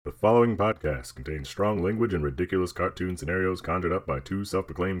The following podcast contains strong language and ridiculous cartoon scenarios conjured up by two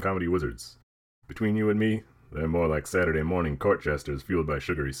self-proclaimed comedy wizards. Between you and me, they're more like Saturday morning court jesters fueled by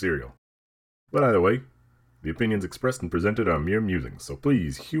sugary cereal. But either way, the opinions expressed and presented are mere musings, so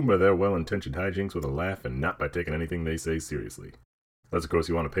please humor their well-intentioned hijinks with a laugh and not by taking anything they say seriously. Unless, of course,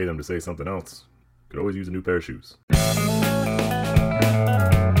 you want to pay them to say something else. You could always use a new pair of shoes.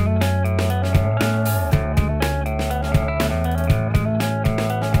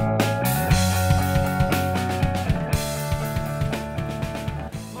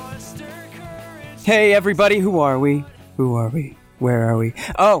 Hey everybody, who are we? Where are we?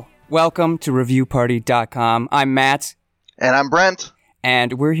 Oh, welcome to ReviewParty.com. I'm Matt. And I'm Brent.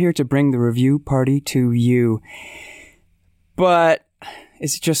 And we're here to bring the review party to you. But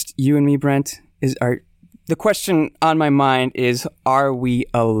is it just you and me, Brent? The question on my mind is, are we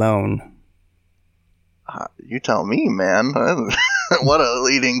alone? You tell me, man. What a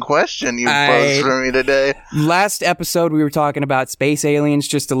leading question you posed for me today. Last episode, we were talking about space aliens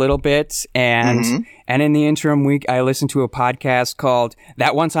just a little bit, and in the interim week, I listened to a podcast called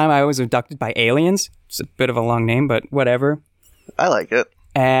That One Time I Was Abducted by Aliens. It's a bit of a long name, but whatever. I like it.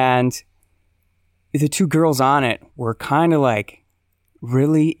 And the two girls on it were kind of like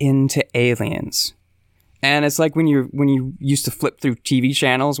really into aliens. And it's like when you used to flip through TV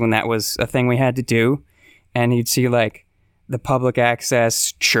channels when that was a thing we had to do, and you'd see like the public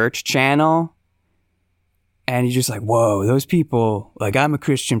access church channel, and you're just like, whoa, those people, like, I'm a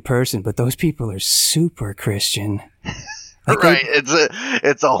Christian person, but those people are super Christian. Like, right.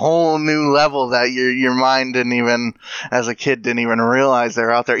 It's a whole new level that your mind didn't even, as a kid, didn't even realize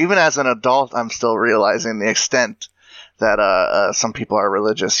they're out there. Even as an adult, I'm still realizing the extent that some people are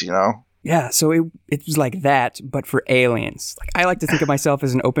religious, you know? Yeah, so it was like that, but for aliens. Like, I like to think of myself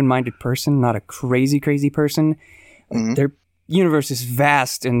as an open-minded person, not a crazy person. Their universe is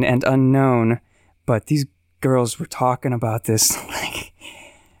vast and unknown, but these girls were talking about this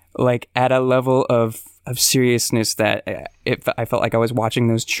like at a level of seriousness that I felt like I was watching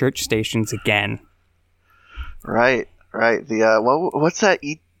those church stations again. Right. The what's that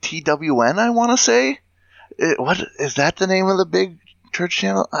ETWN? I want to say. What is that? The name of the big church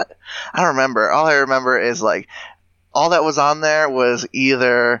channel? I don't remember. All I remember is like all that was on there was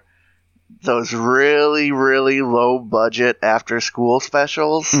either those really, really low budget after school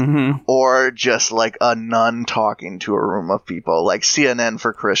specials, or just like a nun talking to a room of people, like CNN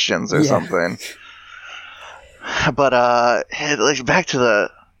for Christians or something. But like back to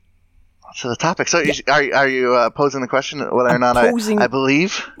the topic. So are you posing the question whether or not I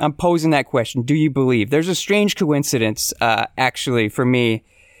believe? I'm posing that question. Do you believe? There's a strange coincidence, actually, for me,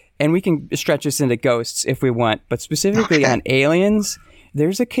 and we can stretch this into ghosts if we want, but specifically on aliens.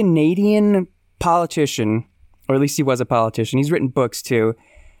 There's a Canadian politician, or at least he was a politician, he's written books too,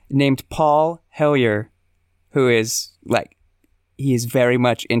 named Paul Hellyer, who is like, he is very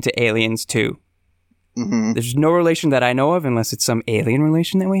much into aliens too. There's no relation that I know of, unless it's some alien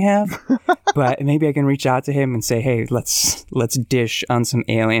relation that we have, but maybe I can reach out to him and say, hey, let's dish on some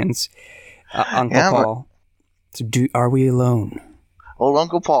aliens. Uncle Paul. So are we alone? Old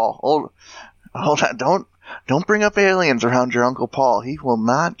Uncle Paul. Hold on, Don't bring up aliens around your Uncle Paul. He will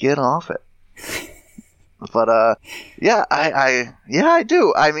not get off it. But, yeah, I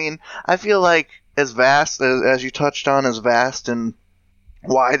do. I mean, I feel like as vast, as you touched on, as vast and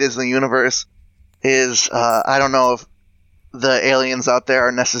wide as the universe is, I don't know if the aliens out there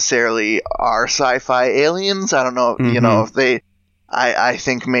are necessarily our sci-fi aliens. I don't know, you know, if they, I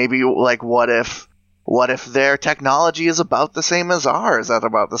think maybe, like, what if their technology is about the same as ours, at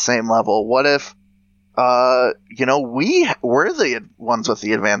about the same level? What if, you know, we're the ones with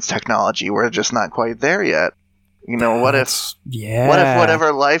the advanced technology. We're just not quite there yet. You know, what if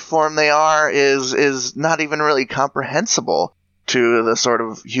whatever life form they are is not even really comprehensible to the sort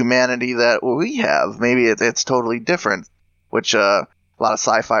of humanity that we have? Maybe it's totally different, which a lot of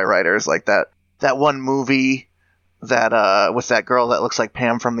sci-fi writers, like that one movie that with that girl that looks like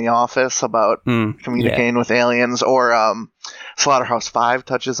Pam from The Office about communicating with aliens, or Slaughterhouse 5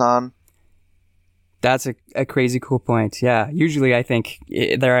 touches on. That's a crazy cool point. Yeah. Usually I think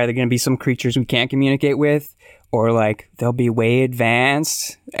there are either going to be some creatures we can't communicate with, or like they'll be way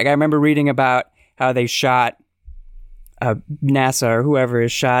advanced. Like, I remember reading about how they shot NASA or whoever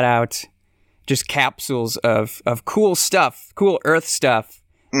has shot out just capsules of cool stuff, cool Earth stuff.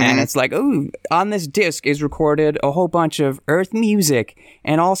 And it's like, ooh, on this disc is recorded a whole bunch of Earth music.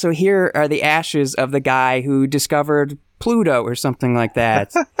 And also here are the ashes of the guy who discovered Pluto or something like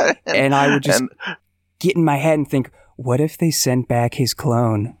that. And I would just get in my head and think, what if they sent back his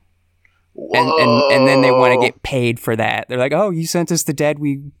clone? and then they want to get paid for that. They're like, oh, you sent us the dead.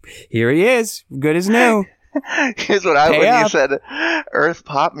 Here he is, good as new. Here's what when you said Earth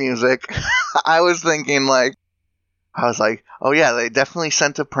pop music, I was thinking oh yeah, they definitely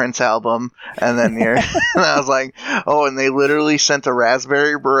sent a Prince album, and then and I was like, oh, and they literally sent a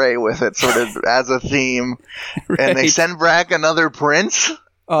Raspberry Beret with it, sort of as a theme, right. And they send back another Prince.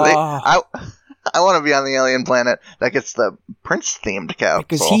 I want to be on the alien planet that gets the Prince themed capsule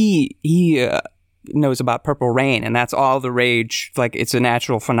because he knows about Purple Rain, and that's all the rage. Like it's a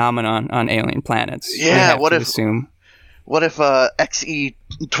natural phenomenon on alien planets. Yeah, what if XE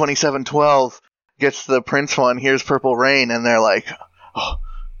 2712 gets the Prince one, here's Purple Rain, and they're like, oh,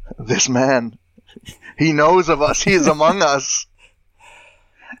 this man, he knows of us, he is among us.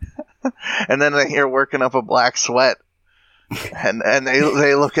 And then they hear working up a black sweat, and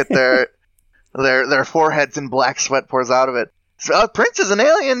they look at their foreheads, and black sweat pours out of it. So, Prince is an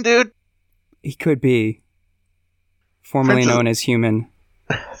alien, dude. He could be. Formerly known as human.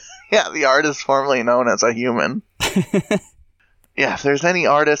 Yeah, the artist formerly known as a human. Yeah, if there's any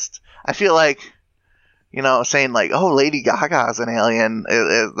artist, I feel like, saying like, oh, Lady Gaga is an alien,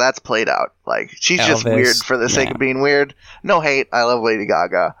 that's played out. Like, she's Elvis, just weird for the sake of being weird. No hate, I love Lady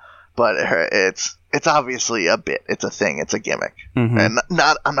Gaga, but it's obviously a bit. It's a thing. It's a gimmick. Mm-hmm. And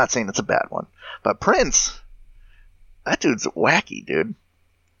I'm not saying it's a bad one, but Prince, that dude's wacky, dude.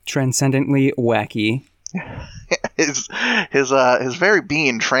 Transcendently wacky. His very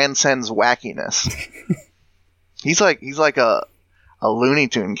being transcends wackiness. He's like a Looney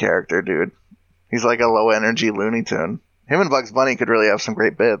Tune character, dude. He's like a low energy Looney Tune. Him and Bugs Bunny could really have some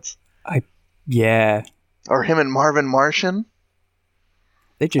great bits. Yeah. Or him and Marvin Martian.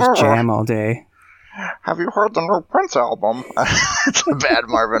 They just jam all day. Have you heard the new Prince album? It's a bad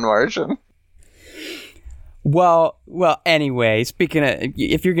Marvin Martian. Well, anyway, speaking of,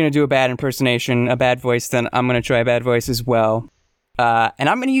 if you're going to do a bad impersonation, a bad voice, then I'm going to try a bad voice as well. And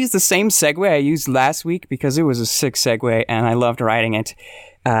I'm going to use the same segue I used last week because it was a sick segue and I loved writing it.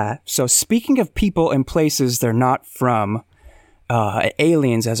 So speaking of people and places they're not from,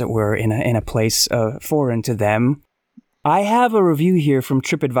 aliens, as it were, in a place foreign to them, I have a review here from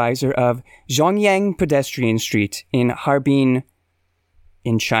TripAdvisor of Zhongyang Pedestrian Street in Harbin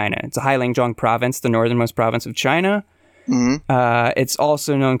in China. It's a Heilongjiang province, the northernmost province of China. Mm-hmm. It's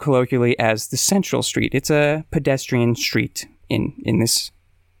also known colloquially as the Central Street. It's a pedestrian street in this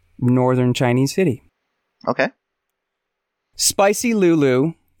northern Chinese city. Okay. Spicy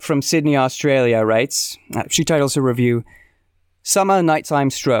Lulu from Sydney, Australia writes, she titles her review, Summer Nighttime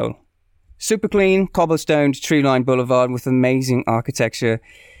Stroll. Super clean, cobblestoned, tree-lined boulevard with amazing architecture.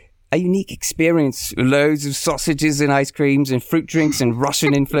 A unique experience. Loads of sausages and ice creams and fruit drinks and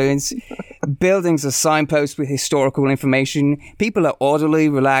Russian influence. Buildings are signposts with historical information. People are orderly,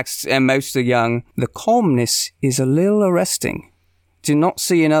 relaxed, and most are young. The calmness is a little arresting. Do not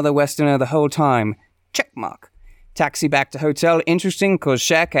see another Westerner the whole time. Checkmark. Taxi back to hotel. Interesting, cause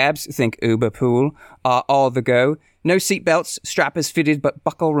share cabs, think Uber Pool, are all the go. No seatbelts, strap is fitted but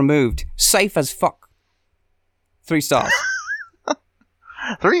buckle removed. Safe as fuck. 3 stars.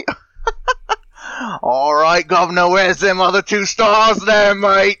 3? All right, Governor, where's them other 2 stars there,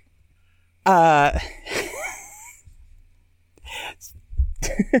 mate? Oi,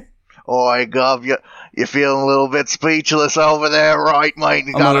 Gov, you feeling a little bit speechless over there, right, mate?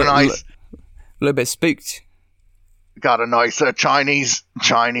 You got a little bit spooked. Got a nice Chinese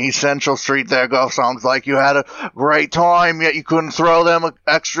Central Street there, Gov. Sounds like you had a great time, yet you couldn't throw them an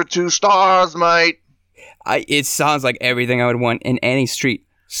extra 2 stars, mate. It sounds like everything I would want in any street.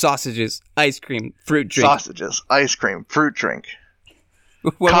 Sausages, ice cream, fruit drink. Sausages, ice cream, fruit drink.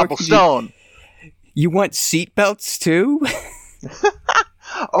 Cobblestone. You want seatbelts too?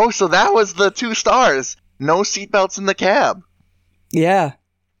 Oh, so that was the 2 stars. No seatbelts in the cab. Yeah,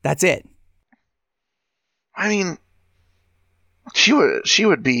 that's it. I mean, she would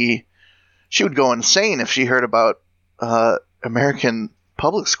go insane if she heard about American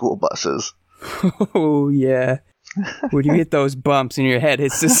public school buses. Oh yeah. When you hit those bumps and your head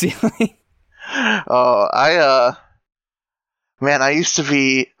hits the ceiling. Oh, I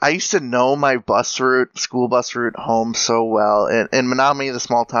used to know my school bus route home so well. In Menominee, the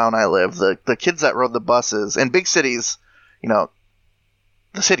small town I live, the kids that rode the buses, in big cities,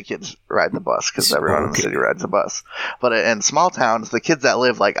 the city kids ride the bus because everyone in the city rides the bus. But in small towns, the kids that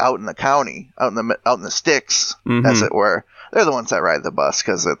live like out in the county, out in the sticks, mm-hmm. as it were, they're the ones that ride the bus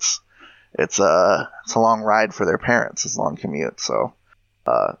because it's a long ride for their parents. It's a long commute, so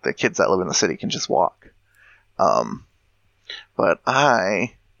the kids that live in the city can just walk. But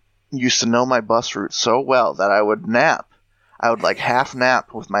I used to know my bus route so well that I would nap. I would like half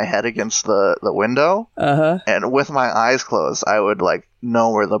nap with my head against the window, and with my eyes closed, I would like know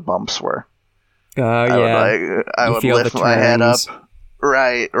where the bumps were. Oh I would lift my head up.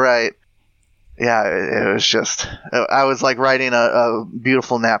 Right. Yeah, it was just, I was like writing a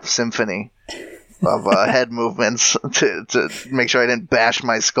beautiful nap symphony of head movements to make sure I didn't bash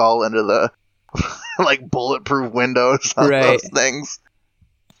my skull into the like bulletproof windows on those things.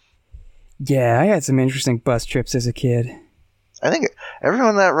 Yeah, I had some interesting bus trips as a kid. I think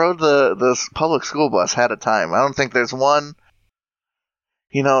everyone that rode the public school bus had a time. I don't think there's one,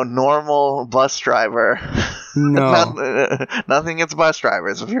 normal bus driver. No. Nothing against bus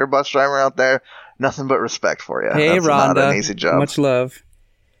drivers. If you're a bus driver out there, nothing but respect for you. Hey, That's Rhonda. not an easy job. Much love.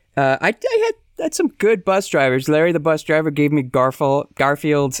 I had some good bus drivers. Larry, the bus driver, gave me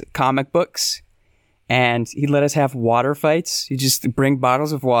Garfield's comic books, and he let us have water fights. He'd just bring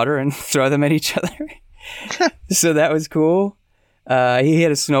bottles of water and throw them at each other. So that was cool. He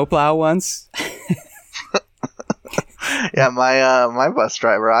had a snowplow once. Yeah, my bus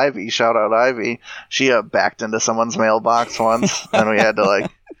driver, Ivy, shout out Ivy, she backed into someone's mailbox once, and we had to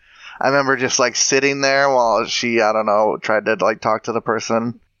I remember just sitting there while she, I don't know, tried to talk to the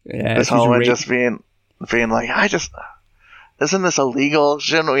person. Yeah, this whole and just being like, isn't this illegal?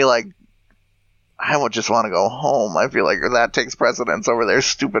 Shouldn't we I would just want to go home. I feel like that takes precedence over their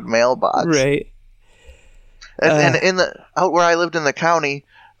stupid mailbox. Right. And in out where I lived in the county,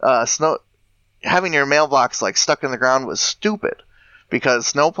 having your mailbox stuck in the ground was stupid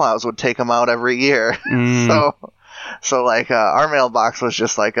because snowplows would take them out every year. So our mailbox was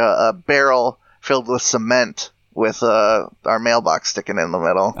just a barrel filled with cement with our mailbox sticking in the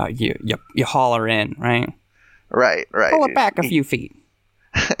middle. You haul her in, right? Right. Pull it back a few feet.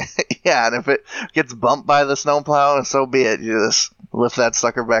 Yeah, and if it gets bumped by the snowplow, so be it. You just lift that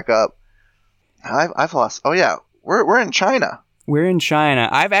sucker back up. I've lost. Oh yeah, we're in China. We're in China.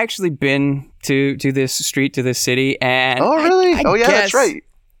 I've actually been to this street, to this city, and oh really? I guess, that's right.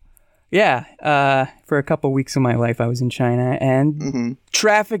 Yeah, for a couple weeks of my life, I was in China, and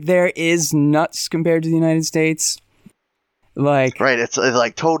traffic there is nuts compared to the United States. Right, it's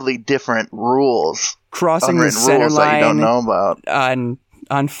totally different rules. Crossing the center line that you don't know about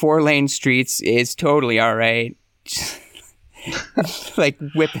on 4-lane streets is totally all right.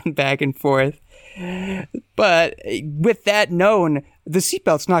 Whipping back and forth. But with that known, the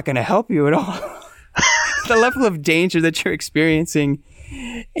seatbelt's not going to help you at all. The level of danger that you're experiencing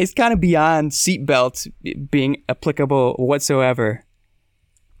is kind of beyond seatbelts being applicable whatsoever.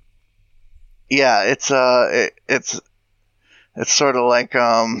 Yeah, it's sort of like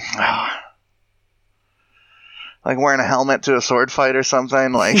wearing a helmet to a sword fight or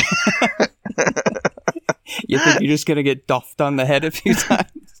something. You think you're just going to get doffed on the head a few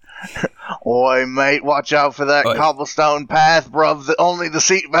times? Oi, mate, watch out for that cobblestone path, bruv. Only the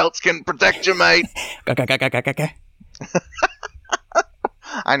seatbelts can protect you, mate.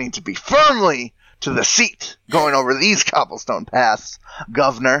 I need to be firmly to the seat going over these cobblestone paths,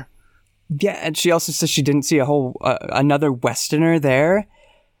 governor. Yeah, and she also says she didn't see a whole another Westerner there.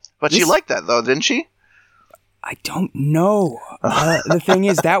 But she liked that, though, didn't she? I don't know. The thing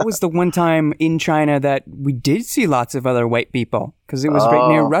is, that was the one time in China that we did see lots of other white people, because it was right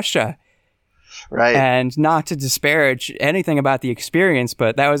near Russia. Right. And not to disparage anything about the experience,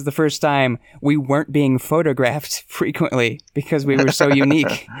 but that was the first time we weren't being photographed frequently because we were so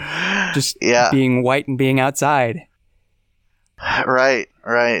unique. Just being white and being outside. Right.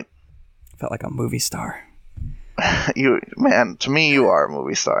 Felt like a movie star. To me, you are a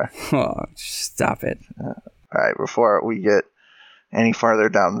movie star. Oh, stop it. All right, before we get any farther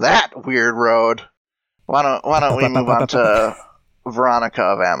down that weird road, why don't we move on to Veronica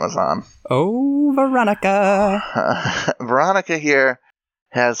of Amazon? Oh, Veronica. Veronica here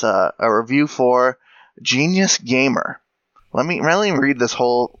has a review for Genius Gamer. Let me read this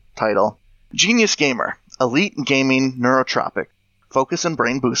whole title. Genius Gamer, elite gaming neurotropic, focus and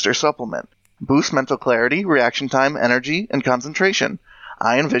brain booster supplement. Boost mental clarity, reaction time, energy, and concentration.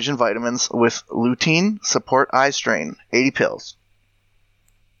 Eye and vision vitamins with lutein, support eye strain, 80 pills.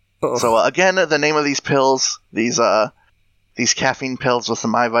 Oh. So again, the name of these pills, these caffeine pills with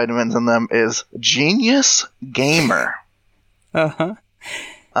some eye vitamins in them, is Genius Gamer.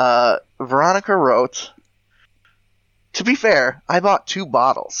 Veronica wrote, to be fair, I bought 2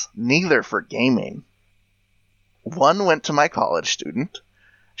 bottles, neither for gaming. One went to my college student.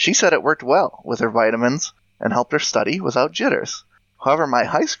 She said it worked well with her vitamins and helped her study without jitters. However, my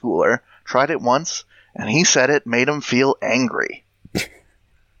high schooler tried it once, and he said it made him feel angry.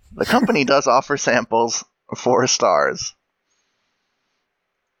 The company does offer samples, 4 stars.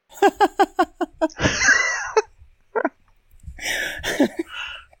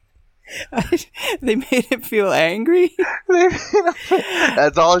 They made him feel angry?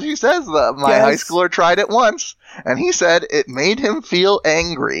 That's all she says. My high schooler tried it once, and he said it made him feel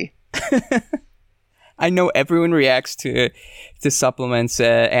angry. I know everyone reacts to supplements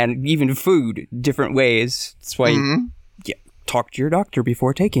and even food different ways. That's why you talk to your doctor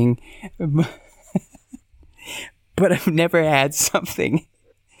before taking. But I've never had something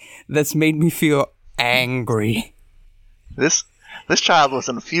that's made me feel angry. This child was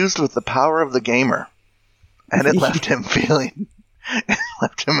infused with the power of the gamer, and it left him feeling. It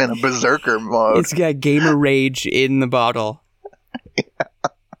left him in a berserker mode. It's got gamer rage in the bottle.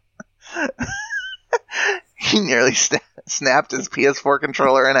 Yeah. He nearly snapped his PS4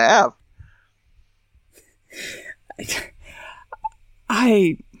 controller in half.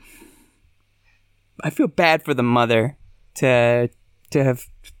 I feel bad for the mother to have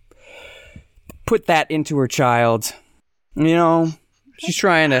put that into her child. You know, she's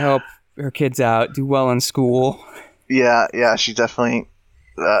trying to help her kids out, do well in school. Yeah, she definitely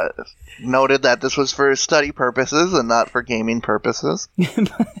noted that this was for study purposes and not for gaming purposes.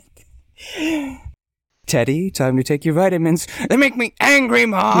 Teddy, time to take your vitamins. They make me angry,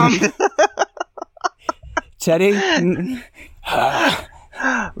 Mom! Teddy?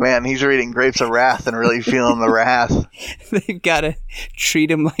 Man, he's reading Grapes of Wrath and really feeling the wrath. They've got to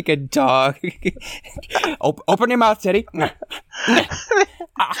treat him like a dog. Open your mouth, Teddy. Yeah,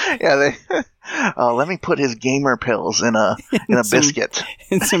 let me put his gamer pills in a biscuit.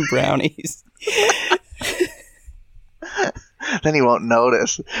 And some brownies. Then he won't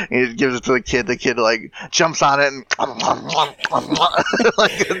notice. He gives it to the kid. The kid like jumps on it and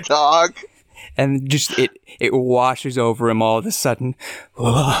like a dog. And just it washes over him all of a sudden.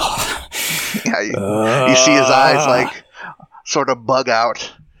 Yeah, you see his eyes like sort of bug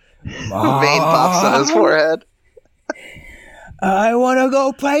out. Vein pops on his forehead. I want to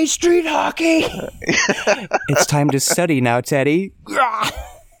go play street hockey. It's time to study now, Teddy.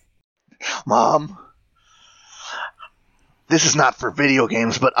 Mom, this is not for video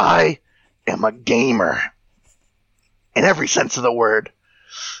games, but I am a gamer. In every sense of the word.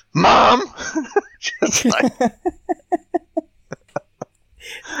 Mom! Just like...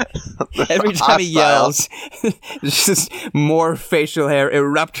 Every time he yells, just more facial hair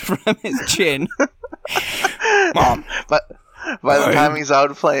erupt from his chin. Mom! But by the time he's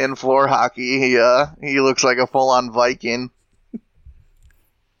out playing floor hockey, he looks like a full-on Viking.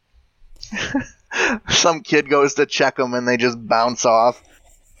 Some kid goes to check him and they just bounce off.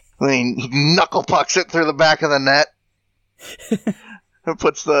 I mean, he knuckle pucks it through the back of the net.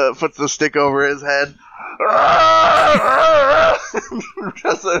 Puts the stick over his head.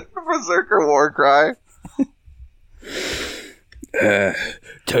 Just a berserker war cry.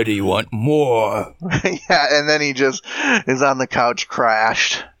 Teddy, you want more? Yeah, and then he just is on the couch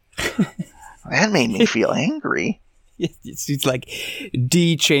crashed. That made me feel angry. He's like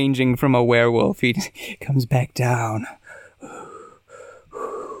de-changing from a werewolf. He comes back down.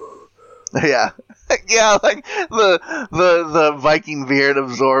 Yeah. Yeah, like the Viking beard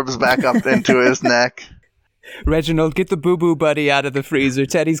absorbs back up into his neck. Reginald, get the boo-boo buddy out of the freezer.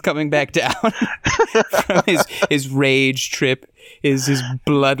 Teddy's coming back down from his rage trip, his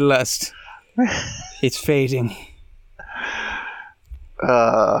bloodlust. It's fading.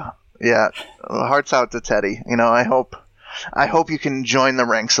 Yeah, hearts out to Teddy. You know, I hope you can join the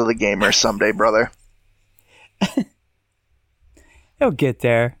ranks of the gamers someday, brother. He'll get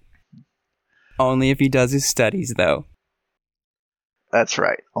there. Only if he does his studies, though. That's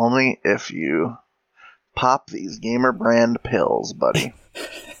right. Only if you pop these gamer brand pills, buddy.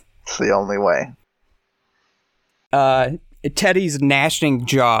 It's the only way. Teddy's gnashing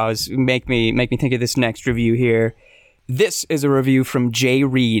jaws make me think of this next review here. This is a review from Jay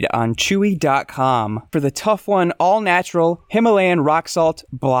Reed on Chewy.com for the Tough One All Natural Himalayan Rock Salt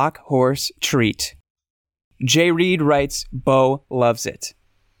Block Horse Treat. Jay Reed writes, Bo loves it.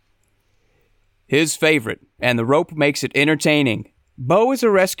 His favorite, and the rope makes it entertaining. Bo is a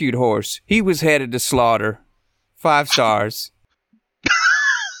rescued horse. He was headed to slaughter. 5 stars.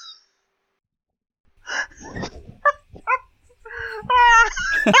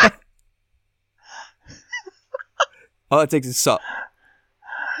 All it takes is salt.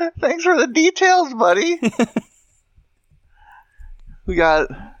 Thanks for the details, buddy. We got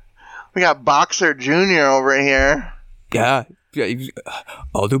Boxer Jr. over here. Yeah,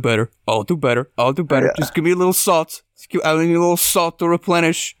 I'll do better. Yeah. Just give me a little salt. I need a little salt to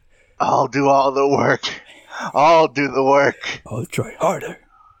replenish. I'll do all the work. I'll do the work. I'll try harder.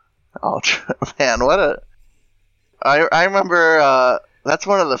 Man, what a... I remember that's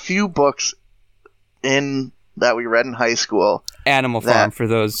one of the few books that we read in high school Animal Farm for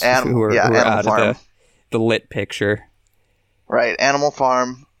those who are out of the lit picture. Right, Animal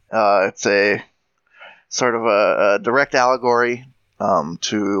Farm. It's a sort of a direct allegory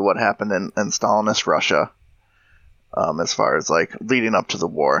to what happened in Stalinist Russia, as far as like leading up to the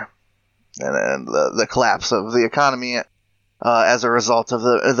war, and the collapse of the economy as a result of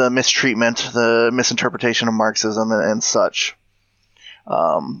the mistreatment, the misinterpretation of Marxism and such,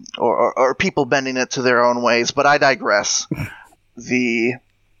 or people bending it to their own ways. But I digress.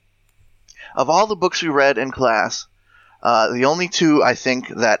 Of all the books we read in class, the only two I think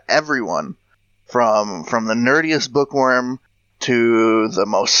that everyone, from the nerdiest bookworm to the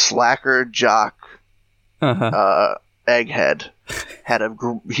most slacker jock egghead, had a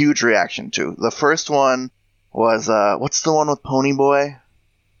huge reaction to. The first one was, what's the one with Pony Boy?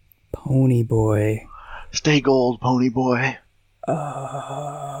 Pony Boy. Stay gold, Pony Boy.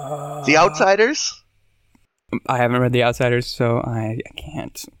 The Outsiders? I haven't read The Outsiders, so I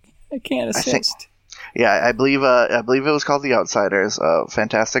can't assist. I believe it was called The Outsiders. A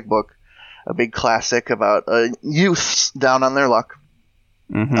fantastic book, a big classic about youths down on their luck.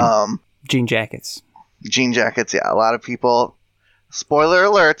 Mm-hmm. Jean jackets. Jean jackets, yeah. A lot of people. Spoiler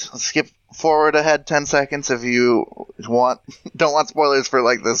alert. Skip forward ahead 10 seconds if you don't want spoilers for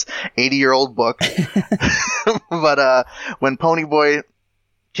like this 80-year-old book. But when Pony Boy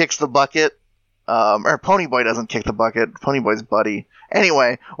kicks the bucket, or Pony Boy doesn't kick the bucket, Pony Boy's buddy.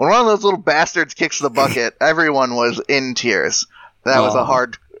 Anyway, when one of those little bastards kicks the bucket, everyone was in tears. That was a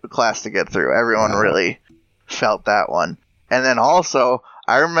hard class to get through. Everyone really felt that one. And then also,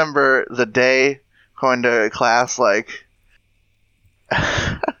 I remember the day going to class, like,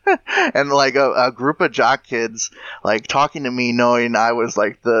 and like a group of jock kids, like, talking to me, knowing I was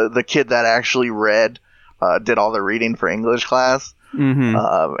like the kid that actually did all the reading for English class. Mm-hmm.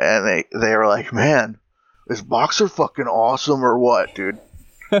 And they were like, man, is Boxer fucking awesome or what, dude?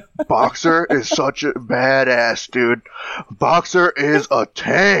 Boxer is such a badass, dude. Boxer is a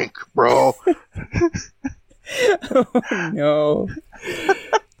tank, bro. Oh, no.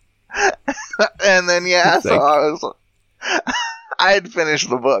 And then, so I had finished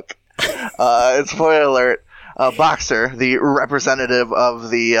the book. Spoiler alert. Boxer, the representative of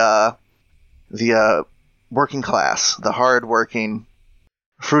the working class, the hard-working,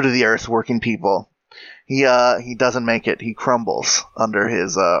 fruit of the earth working people, he doesn't make it. He crumbles under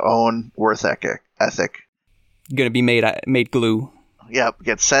his own worth ethic. Gonna be made glue. Yep,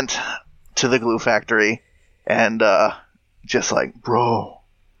 gets sent to the glue factory, and just like, bro,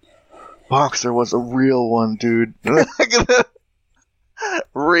 Boxer was a real one, dude.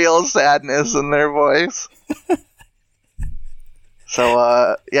 Real sadness in their voice.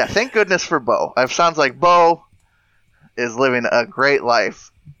 So, thank goodness for Bo. It sounds like Bo is living a great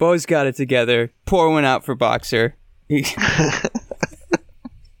life. Bo's got it together. Pour one out for Boxer.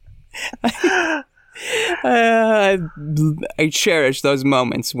 I cherish those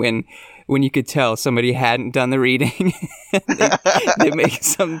moments when you could tell somebody hadn't done the reading. they make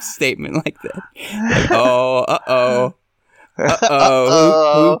some statement like that. Like, uh-oh.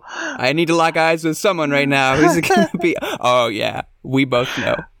 I need to lock eyes with someone right now. Who's it going to be? Oh, yeah. We both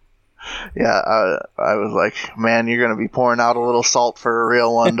know. Yeah, I was like, man, you're going to be pouring out a little salt for a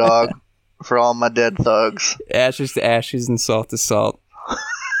real one, dog. For all my dead thugs. Ashes to ashes and salt to salt.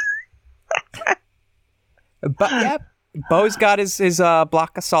 But, yeah, Bo's got his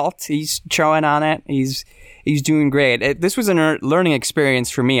block of salt. He's chewing on it. He's doing great. This was a learning experience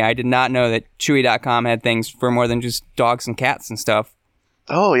for me. I did not know that Chewy.com had things for more than just dogs and cats and stuff.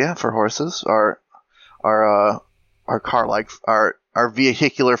 Oh yeah, for horses, our car-like, our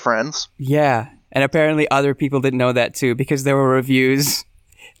vehicular friends. Yeah, and apparently other people didn't know that too, because there were reviews.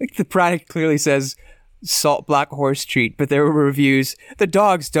 Like, the product clearly says salt block horse treat, but there were reviews. The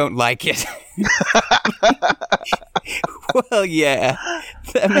dogs don't like it. Well, yeah,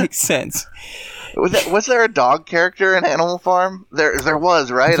 that makes sense. Was there a dog character in Animal Farm? There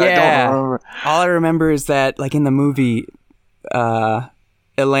was, right? Yeah. I don't remember. All I remember is that, like, in the movie,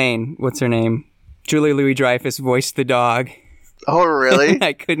 Elaine, what's her name? Julia Louis-Dreyfus voiced the dog. Oh, really?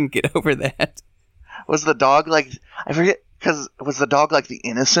 I couldn't get over that. Was the dog like, I forget, because was the dog like the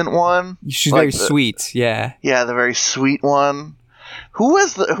innocent one? She's like very sweet, yeah. Yeah, the very sweet one. Who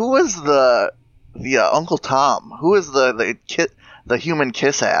was the Uncle Tom? Who was the human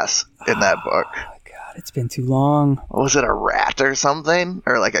kiss ass in that book? Oh, God, it's been too long. Was it a rat or something?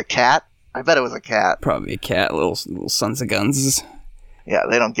 Or like a cat? I bet it was a cat. Probably a cat, little sons of guns. Yeah,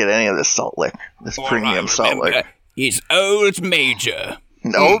 they don't get any of this salt lick. This premium salt lick. It's Old Major.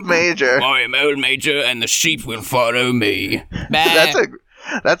 Old Major. I am Old Major, and the sheep will follow me.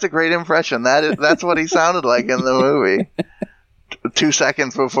 That's a great impression. That's what he sounded like in the movie. 2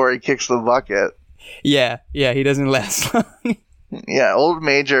 seconds before he kicks the bucket. Yeah, he doesn't last long. Yeah, old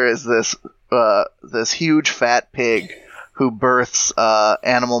Major is this huge fat pig who births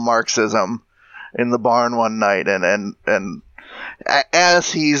animal Marxism in the barn one night, and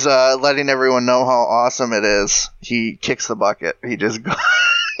as he's letting everyone know how awesome it is, he kicks the bucket. He just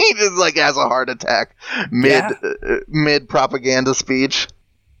he just like has a heart attack mid propaganda speech.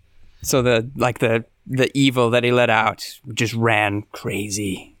 So the evil that he let out just ran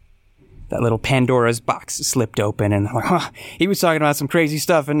crazy. That little Pandora's box slipped open, and he was talking about some crazy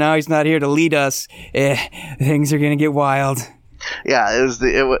stuff, and now he's not here to lead us. Things are gonna get wild. Yeah,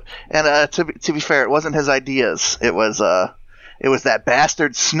 to be fair, it wasn't his ideas. It was that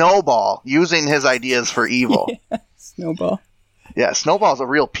bastard Snowball using his ideas for evil. Yeah, Snowball. Yeah, Snowball's a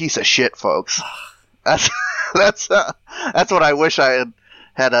real piece of shit, folks. That's what I wish I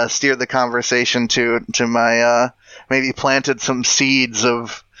had steered the conversation to my maybe planted some seeds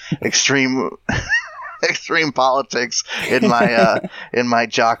of extreme politics in my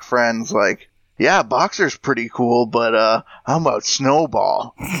jock friends. Like, yeah, Boxer's pretty cool, but how about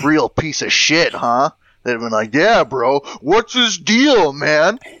Snowball? Real piece of shit, huh? They'd have been like, yeah, bro, what's his deal,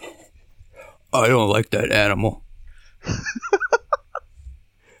 man? I don't like that animal.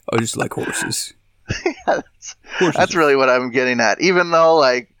 I just like horses. Yeah, that's really what I'm getting at. Even though,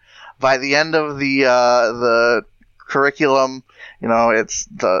 like, by the end of the curriculum, you know, it's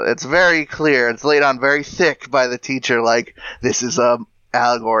very clear. It's laid on very thick by the teacher. Like, this is a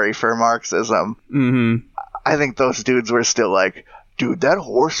allegory for Marxism. Mm-hmm. I think those dudes were still like, dude, that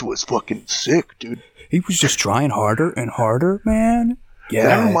horse was fucking sick, dude. He was just trying harder and harder, man. Yeah.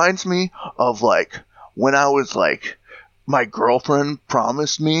 That reminds me of, like, when I was like, my girlfriend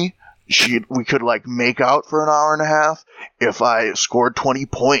promised me we could like make out for an hour and a half if I scored 20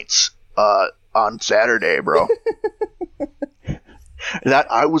 points on Saturday, bro.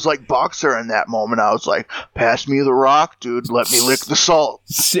 That I was like Boxer in that moment. I was like, pass me the rock, dude. Let me lick the salt.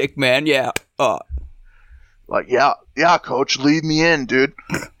 Sick, man. Yeah. Like, yeah, coach, lead me in, dude.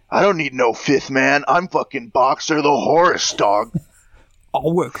 I don't need no fifth man. I'm fucking Boxer the horse, dog.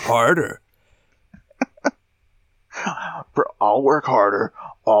 I'll work harder. Bro, I'll work harder.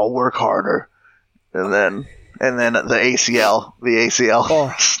 And then the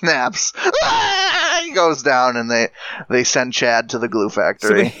ACL snaps. He goes down, and they send Chad to the glue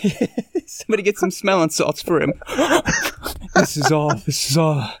factory. Somebody get some smelling salts for him. This is all.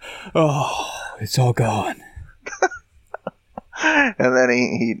 Oh, it's all gone. And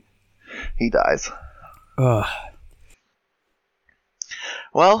then he dies.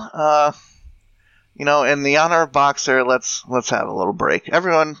 Well, you know, in the honor of Boxer, let's have a little break.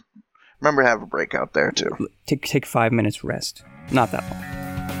 Everyone, remember to have a break out there too. Take 5 minutes rest. Not that long.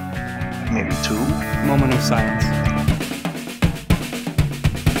 Maybe 2. Moment of silence.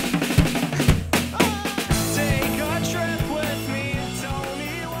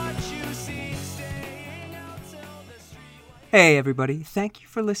 Hey everybody, thank you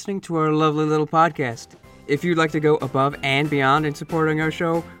for listening to our lovely little podcast. If you'd like to go above and beyond in supporting our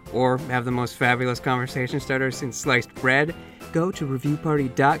show, or have the most fabulous conversation starter since sliced bread, go to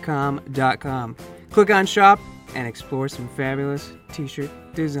reviewparty.com. Click on shop and explore some fabulous t-shirt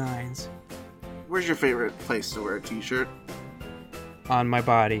designs. Where's your favorite place to wear a t-shirt? On my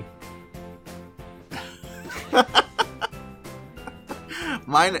body.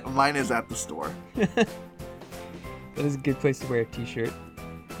 Mine is at the store. That is a good place to wear a t-shirt.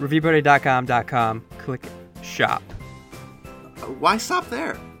 Reviewparty.com. Click shop. Why stop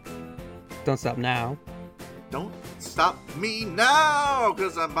there? Don't stop now. Don't stop me now,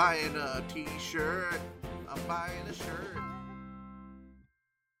 because I'm buying a t-shirt. I'm buying a shirt.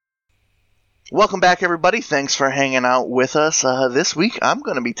 Welcome back, everybody. Thanks for hanging out with us. This week, I'm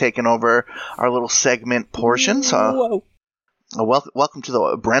going to be taking over our little segment portion. So, welcome to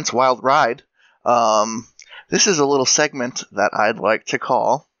the Brent's Wild Ride. This is a little segment that I'd like to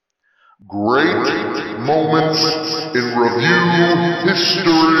call Great Moments in Review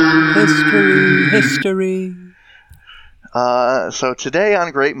History. So today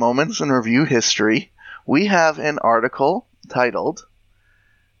on Great Moments in Review History, we have an article titled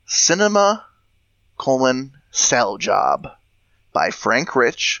Cinema, Cell Job by Frank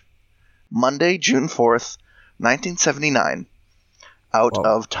Rich, Monday, June 4th, 1979, out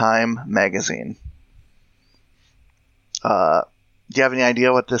of Time magazine. Do you have any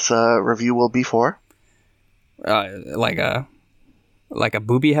idea what this review will be for? Like a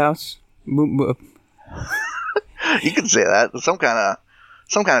booby house? You can say that. Some kind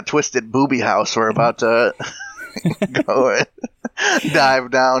of twisted booby house we're about to go and dive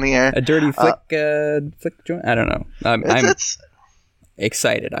down here. A dirty flick joint? I don't know.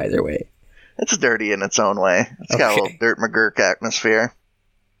 excited either way. It's dirty in its own way. It's got a little Dirt McGurk atmosphere.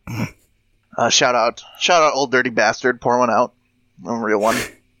 Shout out, old dirty bastard. Pour one out. A real one.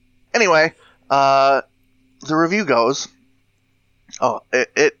 Anyway, the review goes. Oh,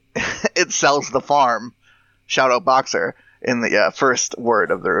 it sells the farm. Shout out Boxer in the first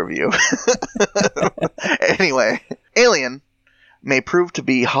word of the review. Anyway, Alien may prove to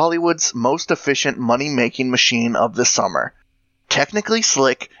be Hollywood's most efficient money-making machine of the summer. Technically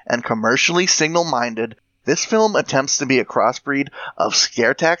slick and commercially signal-minded, this film attempts to be a crossbreed of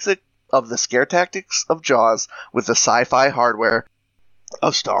the scare tactics of Jaws with the sci-fi hardware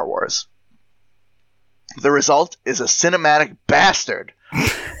of Star Wars. The result is a cinematic bastard,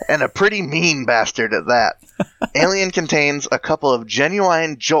 and a pretty mean bastard at that. Alien contains a couple of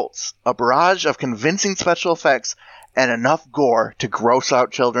genuine jolts, a barrage of convincing special effects, and enough gore to gross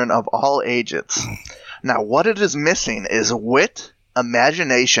out children of all ages. Now, what it is missing is wit,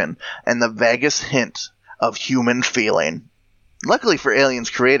 imagination, and the vaguest hint of human feeling. Luckily for Alien's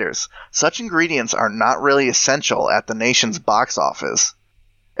creators, such ingredients are not really essential at the nation's box office,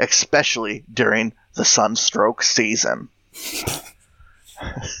 especially during the sunstroke season.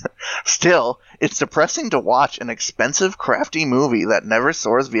 Still, it's depressing to watch an expensive, crafty movie that never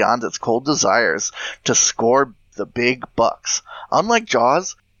soars beyond its cold desires to score the big bucks. Unlike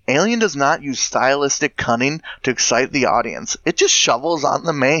Jaws, Alien does not use stylistic cunning to excite the audience. It just shovels on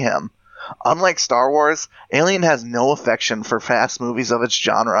the mayhem. Unlike Star Wars, Alien has no affection for fast movies of its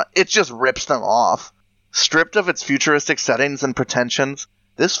genre. It just rips them off. Stripped of its futuristic settings and pretensions,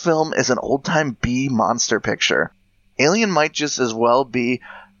 this film is an old-time B monster picture. Alien might just as well be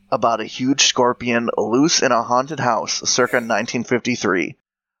about a huge scorpion loose in a haunted house circa 1953.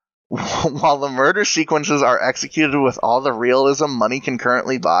 While the murder sequences are executed with all the realism money can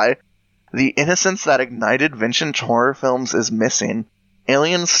currently buy, the innocence that ignited Vincent horror films is missing.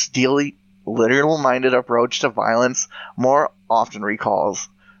 Alien's steely, literal-minded approach to violence more often recalls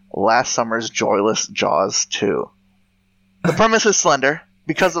last summer's joyless Jaws 2. The premise is slender.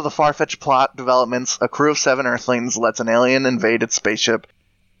 Because of the far-fetched plot developments, a crew of 7 Earthlings lets an alien invade its spaceship.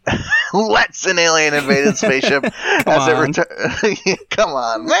 As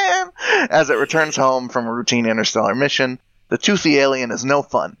it returns home from a routine interstellar mission. The toothy alien is no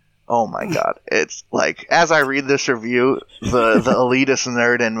fun. Oh my god. It's like, as I read this review, the elitist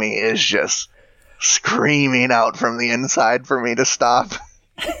nerd in me is just screaming out from the inside for me to stop.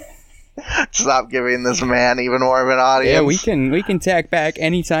 Stop giving this man even more of an audience. Yeah, we can tack back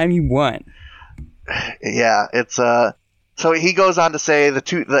anytime you want. Yeah, it's so he goes on to say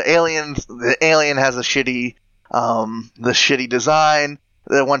the alien has a shitty design.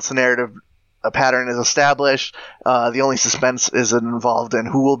 That once the narrative pattern is established, the only suspense is involved in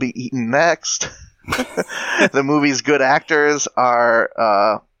who will be eaten next. The movie's good actors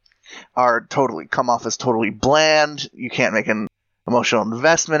are totally come off as totally bland. You can't make an emotional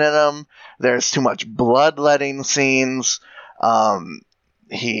investment in them. There's too much bloodletting scenes.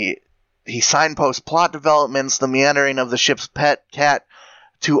 He signposts plot developments. The meandering of the ship's pet cat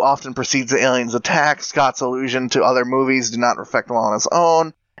too often precedes the alien's attack. Scott's allusion to other movies do not reflect well on his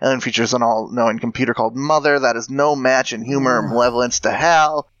own. Alien features an all-knowing computer called Mother that is no match in humor or malevolence to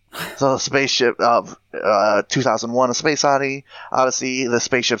Hal. So the spaceship of 2001 A Space Odyssey, the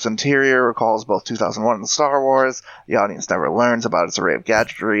spaceship's interior recalls both 2001 and Star Wars. The audience never learns about its array of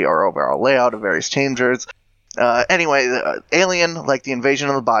gadgetry or overall layout of various chambers. Anyway, Alien, like the invasion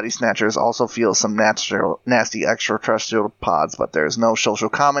of the Body Snatchers, also feels some nasty extraterrestrial pods, but there's no social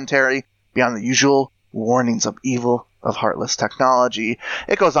commentary beyond the usual warnings of evil, of heartless technology.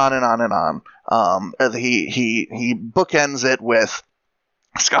 It goes on and on and on. He bookends it with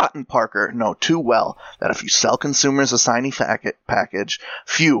Scott and Parker know too well that if you sell consumers a shiny package,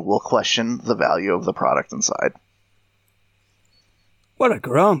 few will question the value of the product inside. What a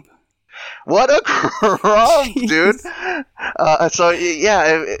grump. What a grump, dude. So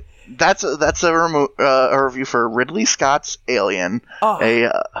yeah, that's a review for Ridley Scott's Alien. Oh.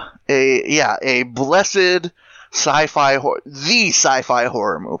 A blessed sci-fi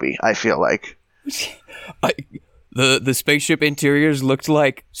horror movie, I feel like. The spaceship interiors looked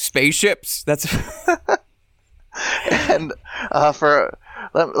like spaceships. That's and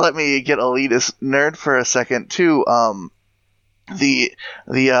let me get elitist nerd for a second too. The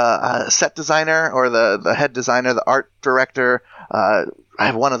set designer or the head designer, the art director, I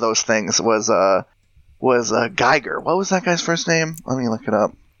have one of those things was Geiger. What was that guy's first name? Let me look it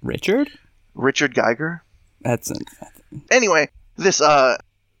up. Richard Geiger. That's it. Anyway, this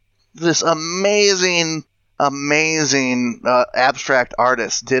amazing abstract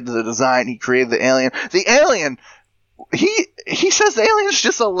artist did the design. He created the alien. The alien, he says the alien's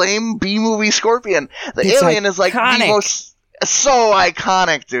just a lame B-movie scorpion. The It's alien is like the iconic. most so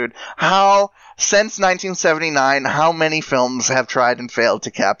iconic, dude. How since 1979, how many films have tried and failed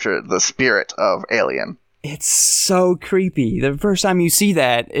to capture the spirit of Alien? It's so creepy. The first time you see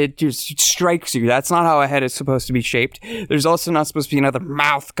that, it just strikes you. That's not how a head is supposed to be shaped. There's also not supposed to be another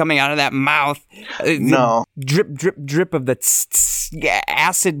mouth coming out of that mouth. No. Drip, drip, drip of the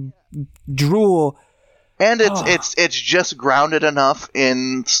acid drool. And it's just grounded enough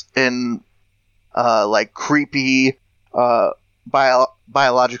in like creepy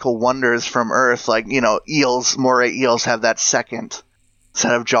biological wonders from Earth, like, you know, eels, moray eels have that second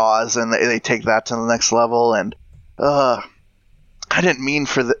set of jaws, and they take that to the next level. And I didn't mean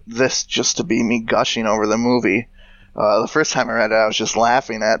for this just to be me gushing over the movie. The first time I read it, I was just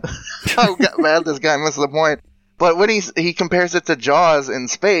laughing at how mad this guy missed the point. But when he compares it to Jaws in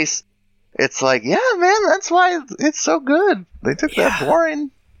space, it's like, yeah, man, that's why it's so good. They took that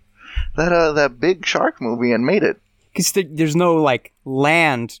boring, that big shark movie and made it. Because there's no, like,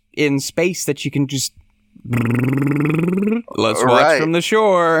 land in space that you can just... Let's watch from the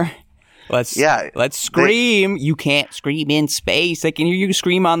shore. Let's scream. You can't scream in space. They can hear you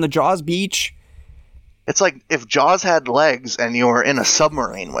scream on the Jaws beach. It's like if Jaws had legs and you were in a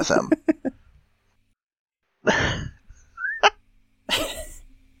submarine with him.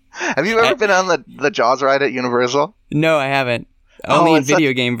 Have you ever been on the Jaws ride at Universal? No, I haven't. Only in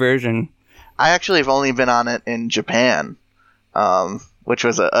video game version. I actually have only been on it in Japan, which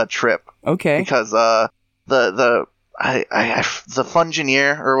was a trip. Okay. Because the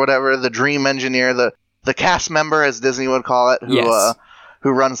Fungineer or whatever, the Dream Engineer, the cast member, as Disney would call it, who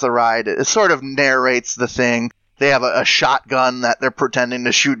runs the ride, it sort of narrates the thing. They have a shotgun that they're pretending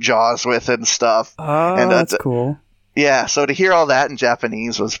to shoot Jaws with and stuff. Oh, and, that's cool. Yeah, so to hear all that in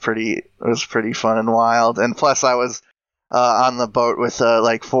Japanese was pretty fun and wild. And plus, I was on the boat with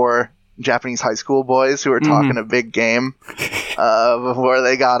like 4 Japanese high school boys who were talking a big game before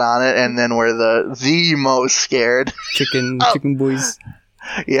they got on it, and then were the most scared. Chicken boys.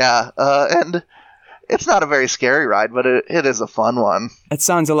 Yeah, and it's not a very scary ride, but it is a fun one. It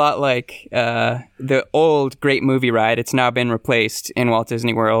sounds a lot like the old Great Movie Ride. It's now been replaced in Walt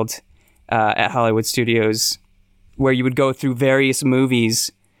Disney World at Hollywood Studios, where you would go through various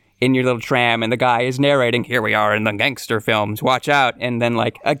movies in your little tram, and the guy is narrating, here we are in the gangster films, watch out. And then,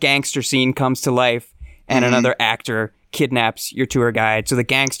 like, a gangster scene comes to life, and another actor kidnaps your tour guide. So the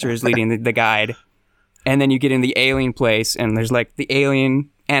gangster is leading the guide. And then you get in the alien place, and there's, like, the alien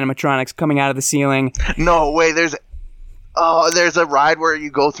animatronics coming out of the ceiling. No way, there's a ride where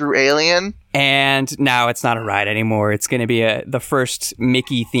you go through Alien? And now it's not a ride anymore. It's going to be the first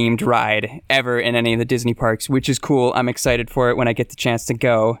Mickey-themed ride ever in any of the Disney parks, which is cool. I'm excited for it when I get the chance to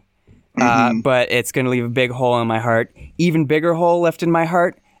go. But it's going to leave a big hole in my heart. Even bigger hole left in my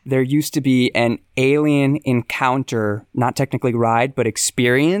heart. There used to be an alien encounter, not technically ride, but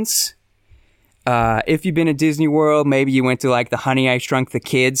experience. If you've been to Disney World, maybe you went to like the Honey, I Shrunk the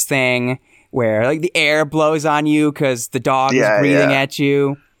Kids thing, where like the air blows on you because the dog is breathing at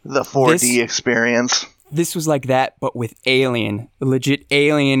you. The 4D experience. This was like that, but with Alien. A legit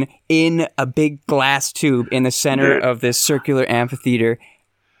alien in a big glass tube in the center of this circular amphitheater.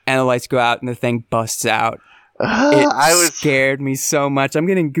 And the lights go out and the thing busts out. It scared me so much. I'm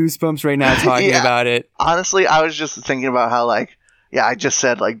getting goosebumps right now talking about it. Honestly, I was just thinking about how, like, I just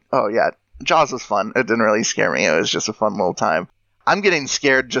said, like, oh, yeah, Jaws was fun. It didn't really scare me. It was just a fun little time. I'm getting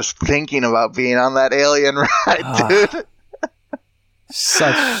scared just thinking about being on that alien ride, dude.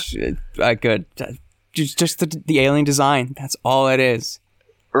 Such a good... Just the alien design. That's all it is.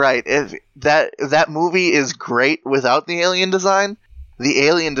 Right. If that movie is great without the alien design. The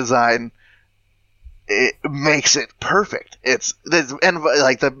alien design, it makes it perfect. And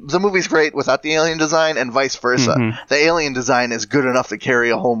like the movie's great without the alien design, and vice versa. The alien design is good enough to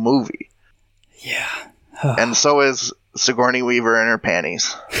carry a whole movie. Yeah. And so is Sigourney Weaver in her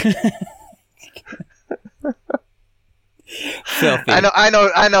panties. Filthy.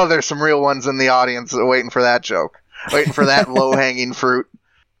 I know. There's some real ones in the audience waiting for that joke, waiting for that low-hanging fruit.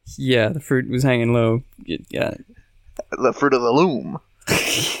 Yeah, the fruit was hanging low. Yeah, the fruit of the loom.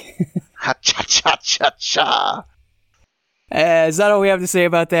 Ha cha cha cha cha. Is that all we have to say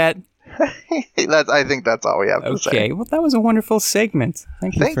about that? I think that's all we have to say. Okay, well, that was a wonderful segment.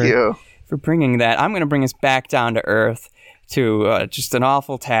 Thank you for bringing that. I'm going to bring us back down to earth to just an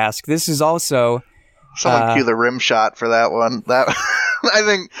awful task. This is also... Someone cue the rim shot for that one. That I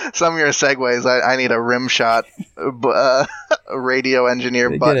think some of your segues, I need a rim shot radio engineer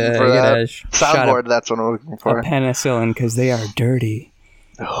button for that. Soundboard, that's what I'm looking for. A penicillin, because they are dirty.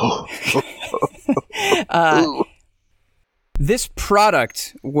 This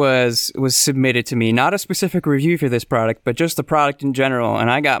product was submitted to me, not a specific review for this product, but just the product in general, and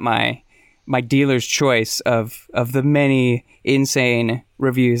I got my dealer's choice of the many insane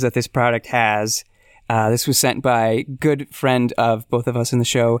reviews that this product has. This was sent by good friend of both of us in the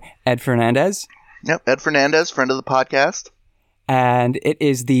show, Ed Fernandez. Yep, Ed Fernandez, friend of the podcast. And it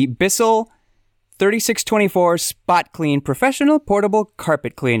is the Bissell 3624 Spot Clean Professional Portable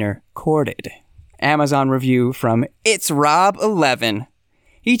Carpet Cleaner, corded. Amazon review from It's Rob 11.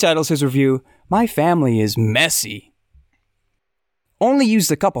 He titles his review, "My family is messy." Only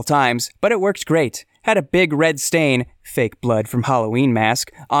used a couple times, but it worked great. Had a big red stain, fake blood from Halloween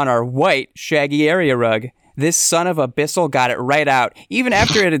mask, on our white, shaggy area rug. This son of a Bissell got it right out, even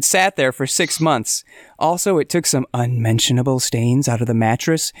after it had sat there for 6 months. Also, it took some unmentionable stains out of the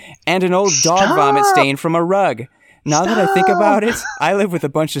mattress, and an old dog vomit stain from a rug. Now that I think about it, I live with a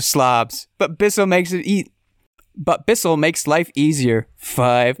bunch of slobs, but Bissell makes life easier.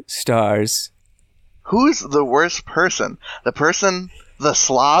 5 stars. Who's the worst person? The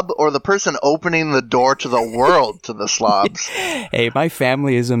slob, or the person opening the door to the world to the slobs? Hey, my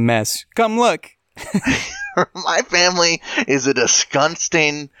family is a mess. Come look. My family is a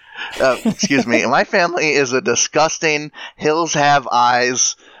disgusting. My family is a disgusting Hills Have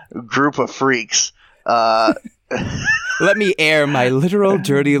Eyes group of freaks. Let me air my literal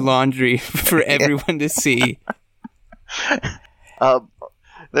dirty laundry for everyone to see.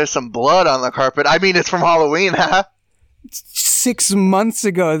 There's some blood on the carpet. I mean, it's from Halloween, huh? 6 months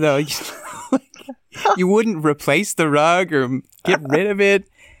ago, though. You wouldn't replace the rug or get rid of it.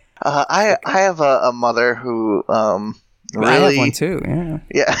 I have a mother who really. I have one too.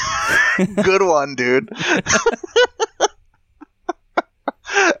 Yeah. Good one, dude.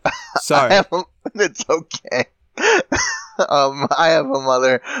 Sorry. It's okay. I have a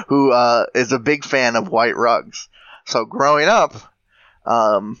mother who is a big fan of white rugs. So growing up,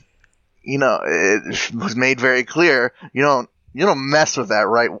 it was made very clear you don't mess with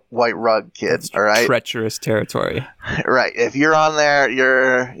that white rug, kid. All right, treacherous territory. Right. If you're on there,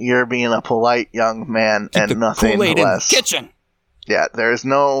 you're being a polite young man. Keep and nothing Kool-Aid less. In the kitchen. Yeah, there is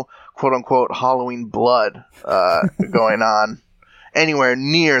no quote unquote Halloween blood going on anywhere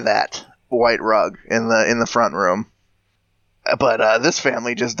near that white rug in the front room. But this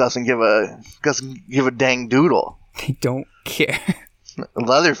family just doesn't give a dang doodle. They don't care.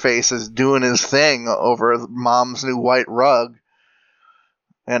 Leatherface is doing his thing over mom's new white rug.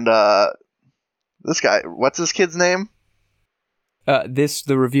 And this guy, what's this kid's name?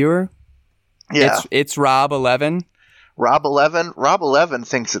 The reviewer? Yeah. It's Rob 11. Rob 11? Rob 11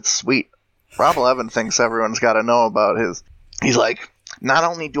 thinks it's sweet. Rob 11 thinks everyone's got to know about his. He's like, not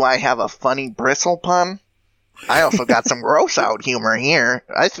only do I have a funny bristle pun, I also got some gross out humor here.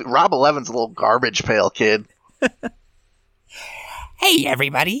 Rob 11's a little garbage pail kid. Hey,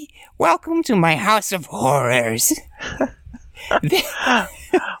 everybody. Welcome to my house of horrors.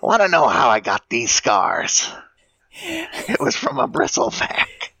 Want to know how I got these scars? It was from a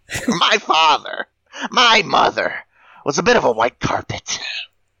bristleback. My father, my mother, was a bit of a white carpet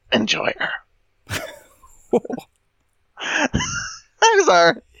enjoyer.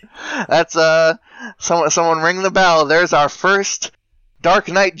 That's someone ring the bell. There's our first Dark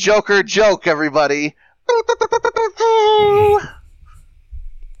Knight Joker joke, everybody.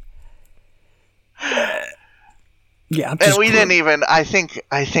 Yeah, and we didn't even. I think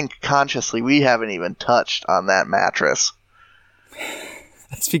consciously we haven't even touched on that mattress.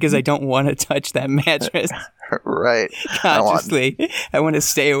 That's because I don't want to touch that mattress. Right. Consciously, I want to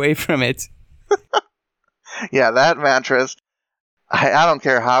stay away from it. Yeah, that mattress. I don't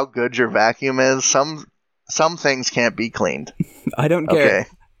care how good your vacuum is. Some things can't be cleaned. I don't care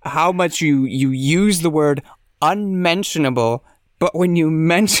how much you use the word unmentionable. But when you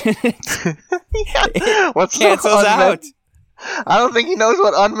mention it, it cancels out. I don't think he knows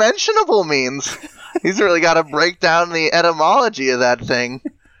what unmentionable means. He's really got to break down the etymology of that thing.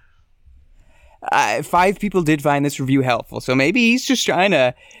 5 people did find this review helpful, so maybe he's just trying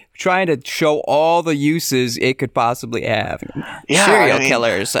to show all the uses it could possibly have. Yeah, Serial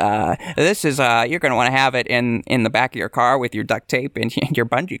killers. This is you're going to want to have it in the back of your car with your duct tape and your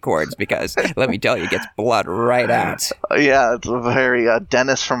bungee cords because let me tell you, it gets blood right out. Yeah, it's a very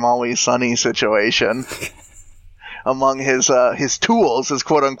Dennis from Always Sunny situation. Among his tools, his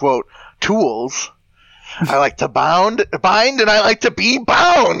quote unquote tools, I like to bind, and I like to be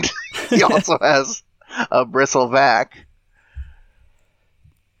bound. He also has a bristleback.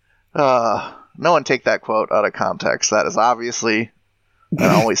 No one take that quote out of context. That is obviously an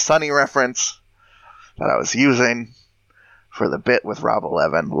Always Sunny reference that I was using for the bit with Rob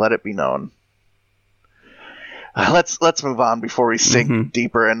 11. Let it be known. let's move on before we sink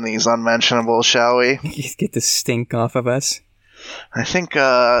deeper in these unmentionables, shall we? Get the stink off of us. I think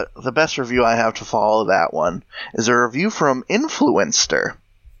the best review I have to follow that one is a review from Influenster.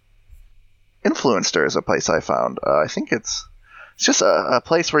 Influencer is a place I found. I think it's just a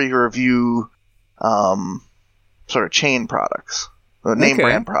place where you review sort of chain products, name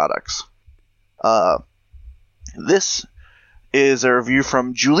brand products. This is a review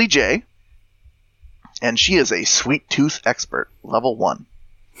from Julie J, and she is a sweet tooth expert, level 1.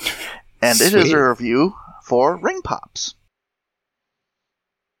 And it is a review for Ring Pops.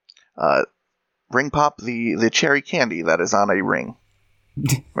 Ring Pop, the cherry candy that is on a ring.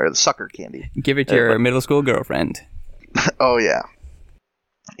 Or the sucker candy. Give it to your middle school girlfriend. Oh yeah,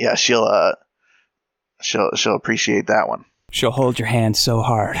 yeah. She'll appreciate that one. She'll hold your hand so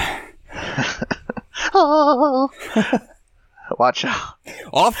hard. Oh, watch out!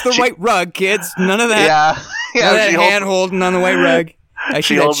 Off the white rug, kids. None of that. Yeah. None of that hand holding on the white rug. I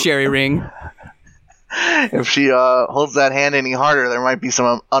see that cherry ring. If she holds that hand any harder, there might be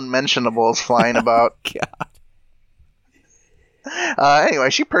some unmentionables flying about. God. Anyway,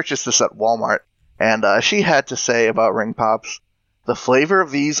 she purchased this at Walmart, and she had to say about Ring Pops, the flavor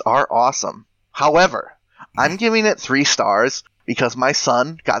of these are awesome. However, I'm giving it 3 stars because my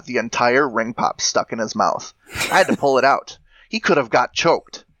son got the entire Ring Pop stuck in his mouth. I had to pull it out. He could have got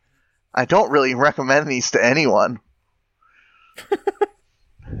choked. I don't really recommend these to anyone.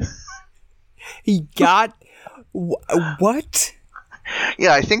 He got... what?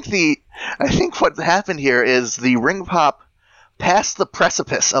 Yeah, I think what happened here is the Ring Pop past the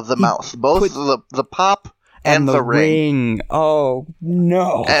precipice of the mouth, both the pop and the ring. Oh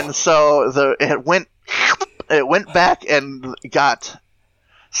no! And so it went back and got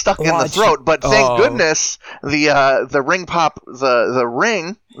stuck in the throat. But thank goodness the Ring Pop, the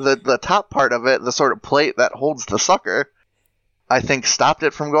ring, the top part of it, the sort of plate that holds the sucker, I think stopped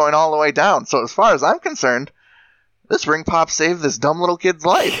it from going all the way down. So as far as I'm concerned, this Ring Pop saved this dumb little kid's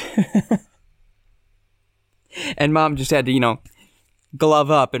life. And Mom just had to,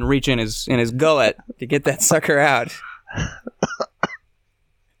 glove up and reach in his gullet to get that sucker out.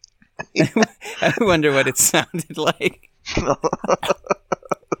 I wonder what it sounded like.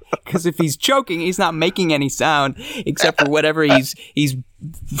 Because if he's choking, he's not making any sound except for whatever he's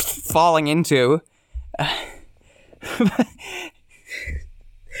falling into.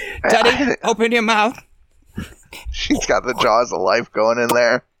 Daddy, open your mouth. She's got the jaws of life going in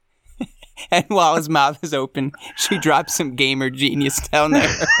there. And while his mouth is open, she drops some gamer genius down there.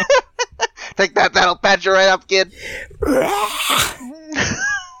 Take that, that'll patch you right up, kid.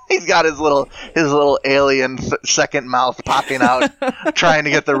 He's got his little alien second mouth popping out, trying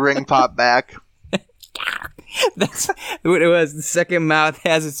to get the Ring Pop back. That's what it was. The second mouth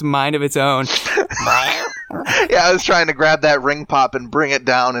has its mind of its own. Yeah, I was trying to grab that Ring Pop and bring it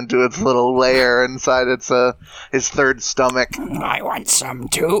down into its little lair inside his third stomach. I want some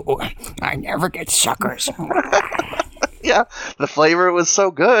too. I never get suckers. Yeah, the flavor was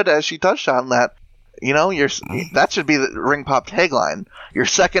so good, as she touched on that. That should be the Ring Pop tagline. Your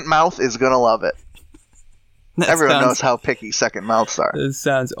second mouth is gonna love it. Everyone knows how picky second mouths are. This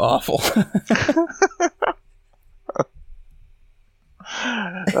sounds awful.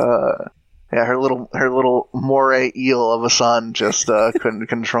 Yeah, her little moray eel of a son just couldn't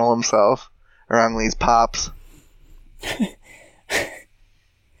control himself around these pops.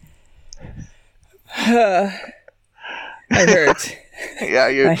 I hurt. Yeah,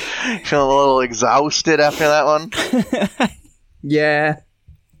 you're feeling a little exhausted after that one. Yeah.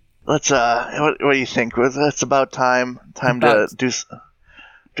 Let's what do you think? It's about time to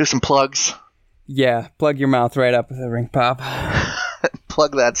do some plugs. Yeah, plug your mouth right up with a Ring Pop.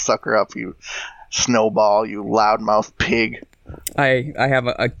 Plug that sucker up, you snowball, you loudmouth pig. I have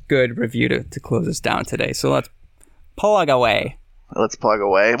a good review to close us down today, so let's plug away. Let's plug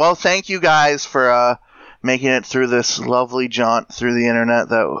away. Well, thank you guys for making it through this lovely jaunt through the internet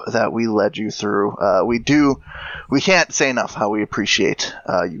that we led you through. We can't say enough how we appreciate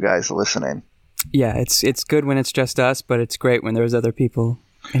you guys listening. Yeah, it's good when it's just us, but it's great when there's other people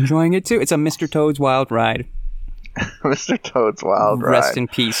enjoying it too. It's a Mr. Toad's Wild Ride. Mr. Toad's Wild Ride. Rest in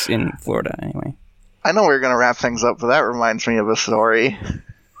peace in Florida, anyway. I know we're going to wrap things up, but that reminds me of a story.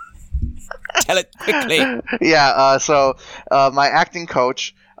 Tell it quickly. Yeah, so my acting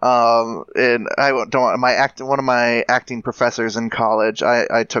coach, and one of my acting professors in college,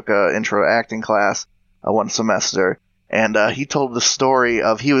 I took an intro acting class one semester, and he told the story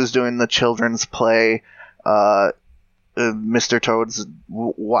of he was doing the children's play, Mr. Toad's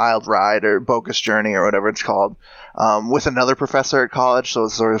Wild Ride or Bogus Journey or whatever it's called, with another professor at college, so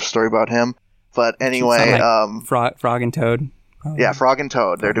it's sort of a story about him. But anyway, Frog and Toad. Oh. Yeah, Frog and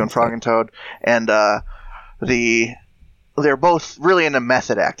Toad. They're doing Frog and Toad, and they're both really into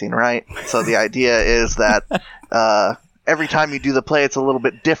method acting, right? So the idea is that every time you do the play, it's a little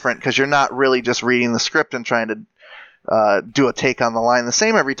bit different because you're not really just reading the script and trying to do a take on the line the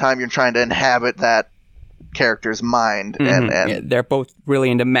same every time. You're trying to inhabit that character's mind, and they're both really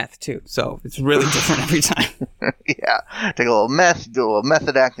into meth too, so it's really different every time. Yeah, take a little meth, do a little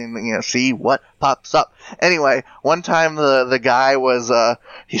method acting, see what pops up. Anyway, one time the guy was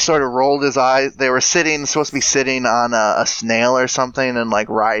he sort of rolled his eyes. They were supposed to be sitting on a snail or something and like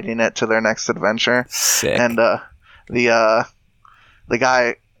riding it to their next adventure. Sick. And the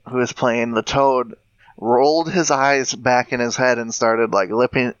guy who was playing the Toad rolled his eyes back in his head and started like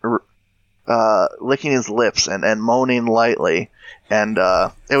licking his lips and moaning lightly, and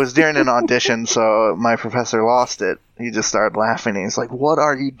it was during an audition, so my professor lost it. He just started laughing, and he's like, "What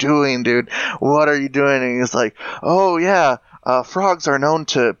are you doing, dude? What are you doing?" And he's like, "Oh yeah, frogs are known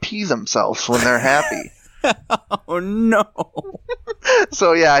to pee themselves when they're happy." Oh no!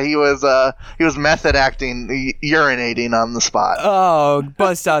 So yeah, he was method acting, urinating on the spot. Oh,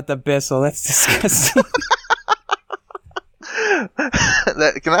 bust out the Bissell. That's disgusting. Can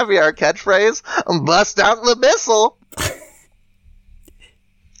that be our catchphrase? Bust out the Bissell.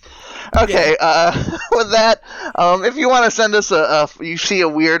 Okay, with that, if you want to send us you see a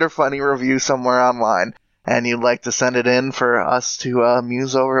weird or funny review somewhere online and you'd like to send it in for us to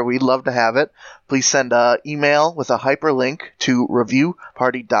muse over, we'd love to have it. Please send an email with a hyperlink to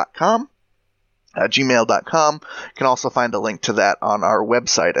reviewparty.com, gmail.com. You can also find a link to that on our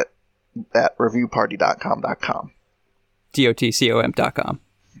website at reviewparty.com. DOTCOM.com.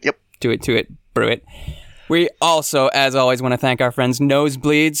 Yep. Do it, brew it. We also, as always, want to thank our friends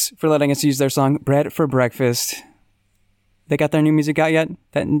Nosebleeds for letting us use their song "Bread for Breakfast." They got their new music out yet?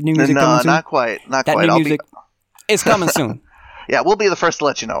 That new music coming soon? Not quite. Not that quite. New music is coming soon. Yeah, we'll be the first to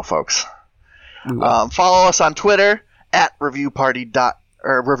let you know, folks. Follow us on Twitter at reviewpartypod,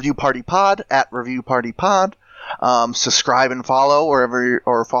 at reviewpartypod. Subscribe and follow wherever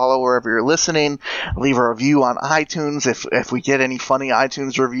you're listening. Leave a review on iTunes. If we get any funny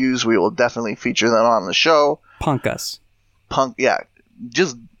iTunes reviews, we will definitely feature them on the show. Punk us. Yeah.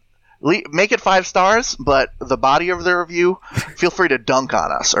 Just make it 5 stars, but the body of the review, feel free to dunk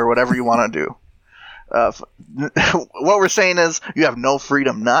on us or whatever you want to do. What we're saying is you have no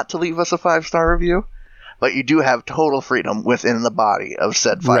freedom not to leave us a 5-star review, but you do have total freedom within the body of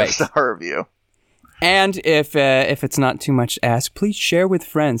said 5-star review. And if it's not too much to ask, please share with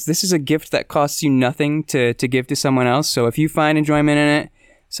friends. This is a gift that costs you nothing to give to someone else. So if you find enjoyment in it,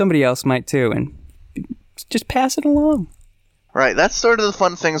 somebody else might too. And just pass it along. Right. That's sort of the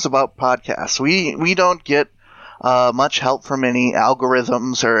fun things about podcasts. We don't get much help from any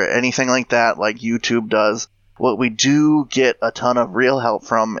algorithms or anything like that like YouTube does. What we do get a ton of real help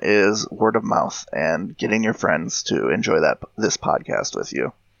from is word of mouth and getting your friends to enjoy this podcast with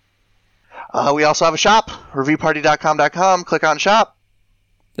you. We also have a shop, reviewparty.com. Click on shop.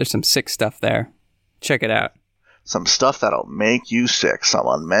 There's some sick stuff there. Check it out. Some stuff that'll make you sick. Some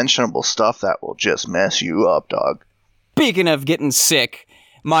unmentionable stuff that will just mess you up, dog. Speaking of getting sick,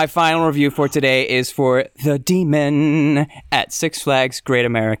 my final review for today is for The Demon at Six Flags Great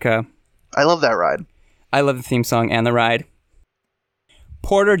America. I love that ride. I love the theme song and the ride.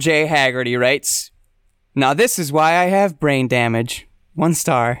 Porter J. Haggerty writes, "Now this is why I have brain damage. 1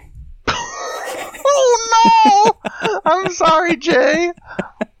 star. Oh no! I'm sorry, Jay.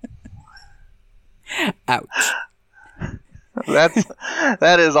 Ouch.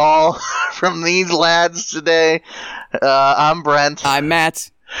 That is all from these lads today. I'm Brent. I'm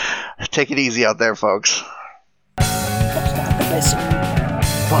Matt. Take it easy out there, folks. Bust the Bissell.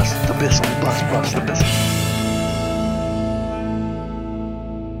 Bust the Bissell. Bust the Bissell.